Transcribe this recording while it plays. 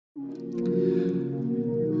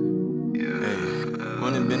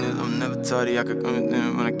When in business, I'm never tardy. I could come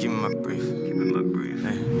in when I keep in my brief.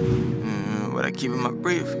 What I keep in my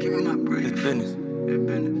brief. It's business.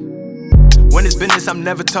 When it's business, I'm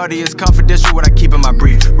never tardy. It's confidential what I keep in my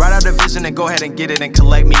brief. Write out the vision and go ahead and get it and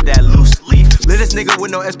collect me that loose leaf. Lit this nigga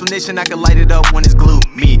with no explanation, I can light it up when it's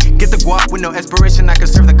gloomy. Get the guap with no aspiration, I can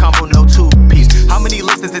serve the combo, no two-piece. How many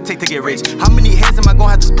licks does it take to get rich? How many heads am I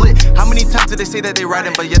gonna have to split? How many times do they say that they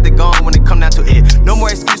riding, but yet they gone when it come down to it? No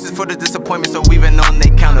more excuses for the disappointment, so we've been on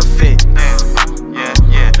they counterfeit.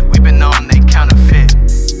 Yeah, we've been on they counterfeit.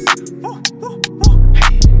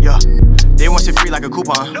 Yeah. They want shit free like a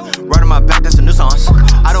coupon. Right on my back, that's a nuisance.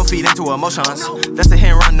 I don't feed into emotions. That's a hit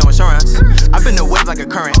and run, no insurance. I've been the wave like a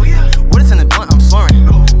current. What is in the blunt, I'm slurring.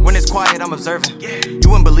 When it's quiet, I'm observing. You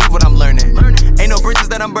wouldn't believe what I'm learning. Ain't no bridges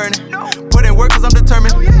that I'm burning. Put in work cause I'm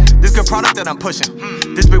determined. This good product that I'm pushing.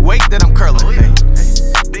 This big weight that I'm curling.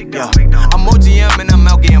 Yeah, I'm OGM and I'm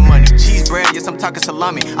out getting money. Cheese bread, yes, I'm talking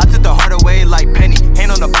salami. I took the heart away like Penny.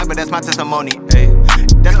 Ain't on the Bible, that's my testimony.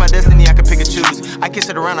 That's my destiny, I can pick and choose. I kiss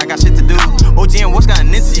it around, I got shit to do. OGM, what's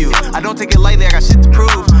gotten into you? I don't take it lightly, I got shit to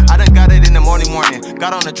prove. I done got it in the morning.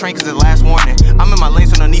 Got on the train cause it's last warning. I'm in my lane,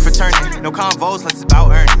 so no need for turning. No convos, less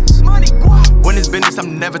about earnings. When it's business,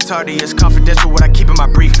 I'm never tardy. It's confidential what I keep in my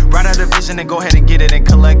brief. Write out a vision and go ahead and get it and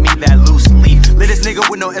collect me that loose leaf. Lit this nigga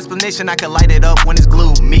with no explanation, I can light it up when it's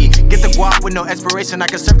gloomy. Get the guap with no aspiration, I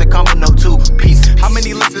can serve the combo, no two-piece. How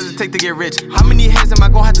many licks does it take to get rich? How many heads am I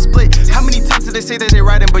gonna have to split? How many times do they say that they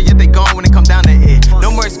riding, but yet they gone when it come down to it?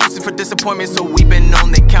 No more excuses for disappointment, so we been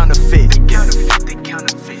on they counterfeit.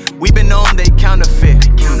 We been on they counterfeit.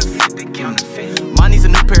 Mine needs a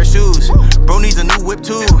new pair of shoes. Bro needs a new whip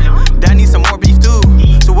too. Dad needs some more beef too.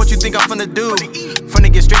 So what you think I'm finna do?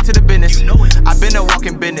 Finna get straight to the business. I been a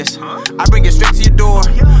walking business. I bring it straight to your door,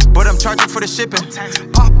 but I'm charging for the shipping.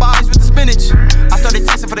 Popeyes with the spinach. I started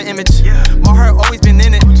texting for the image. My heart always been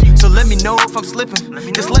in it. So let me know if I'm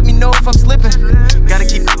slipping. Just let me know if I'm slipping. Gotta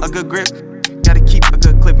keep a good grip. Gotta keep a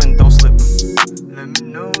good clip and don't slip. Let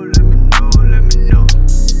me know, let me know, let me know.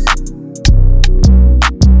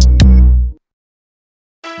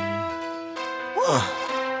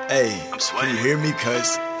 Hey, can you hear me?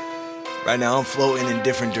 Cause right now I'm floating in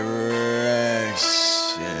different directions.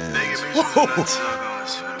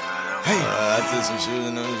 Hey, I did some shoes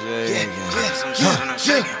and I'm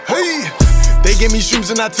shaking. Hey. They gave me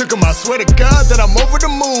shrooms and I took them. I swear to God that I'm over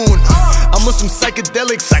the moon. I'm on some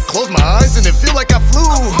psychedelics. I close my eyes and it feel like I flew.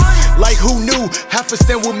 Like who knew? Half a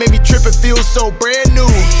stem would make me trip and feel so brand new.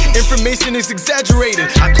 Information is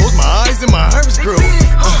exaggerated. I close my eyes and my iris grew.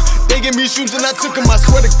 They gave me shrooms and I took them. I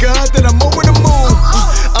swear to God that I'm over the moon.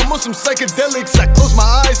 I'm on some psychedelics. I close my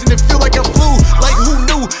eyes and it feel like I flew. Like who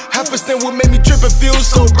knew? Half a stem would make me trip and feel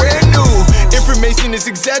so brand new. Information is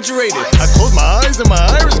exaggerated. I close my eyes and my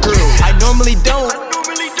iris grew. I normally don't,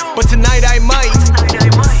 but tonight I might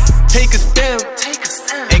take a stem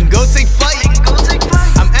and go take flight.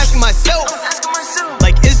 I'm asking myself,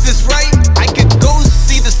 like, is this right? I could go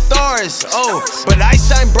see the stars, but I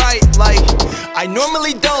shine bright like I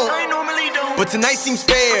normally don't. But tonight seems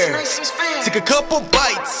fair. Took a couple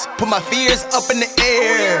bites, put my fears up in the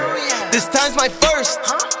air. This time's my first,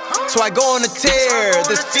 so I go on a tear.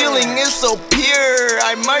 This feeling is so pure,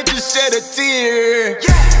 I might just shed a tear.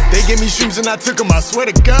 They gave me shrooms and I took them. I swear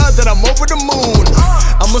to God that I'm over the moon.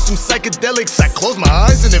 I'm on some psychedelics. I close my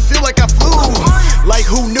eyes and it feel like I flew. Like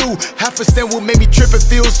who knew? Half a stem would make me trip and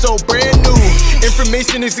feel so brand new.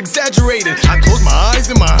 Information is exaggerated. I close my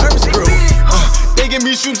eyes and my iris grew. They gave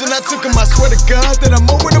me shrooms and I took them. I swear to God that I'm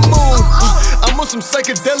over the moon. I'm on some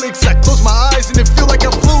psychedelics. I close my eyes and it feel like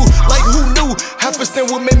I flew. Like who knew? Half a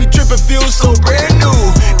stem would make me trip and feel so brand new.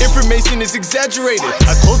 Information is exaggerated.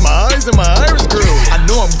 I close my eyes and my iris grew. I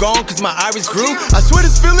know I'm gone cause my iris grew. I swear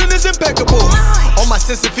this feeling is impeccable. All my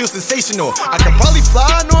senses feel sensational. I can probably fly,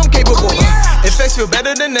 I know I'm capable. Effects feel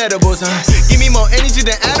better than edibles. Give me more energy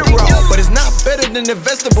than Adderall, but it's not better than the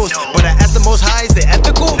vegetables. But I ask the most high, is it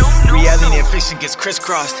ethical? Reality and fiction gets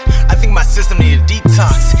crisscrossed. I think my system need a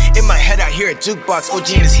detox. In my head I hear a jukebox.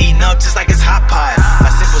 OGM is heating up just like it's hot pot. My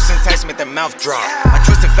simple syntax make their mouth drop. My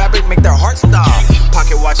twisted fabric make their heart stop.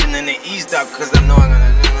 Pocket watching and they eased up cause I know I'm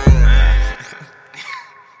gonna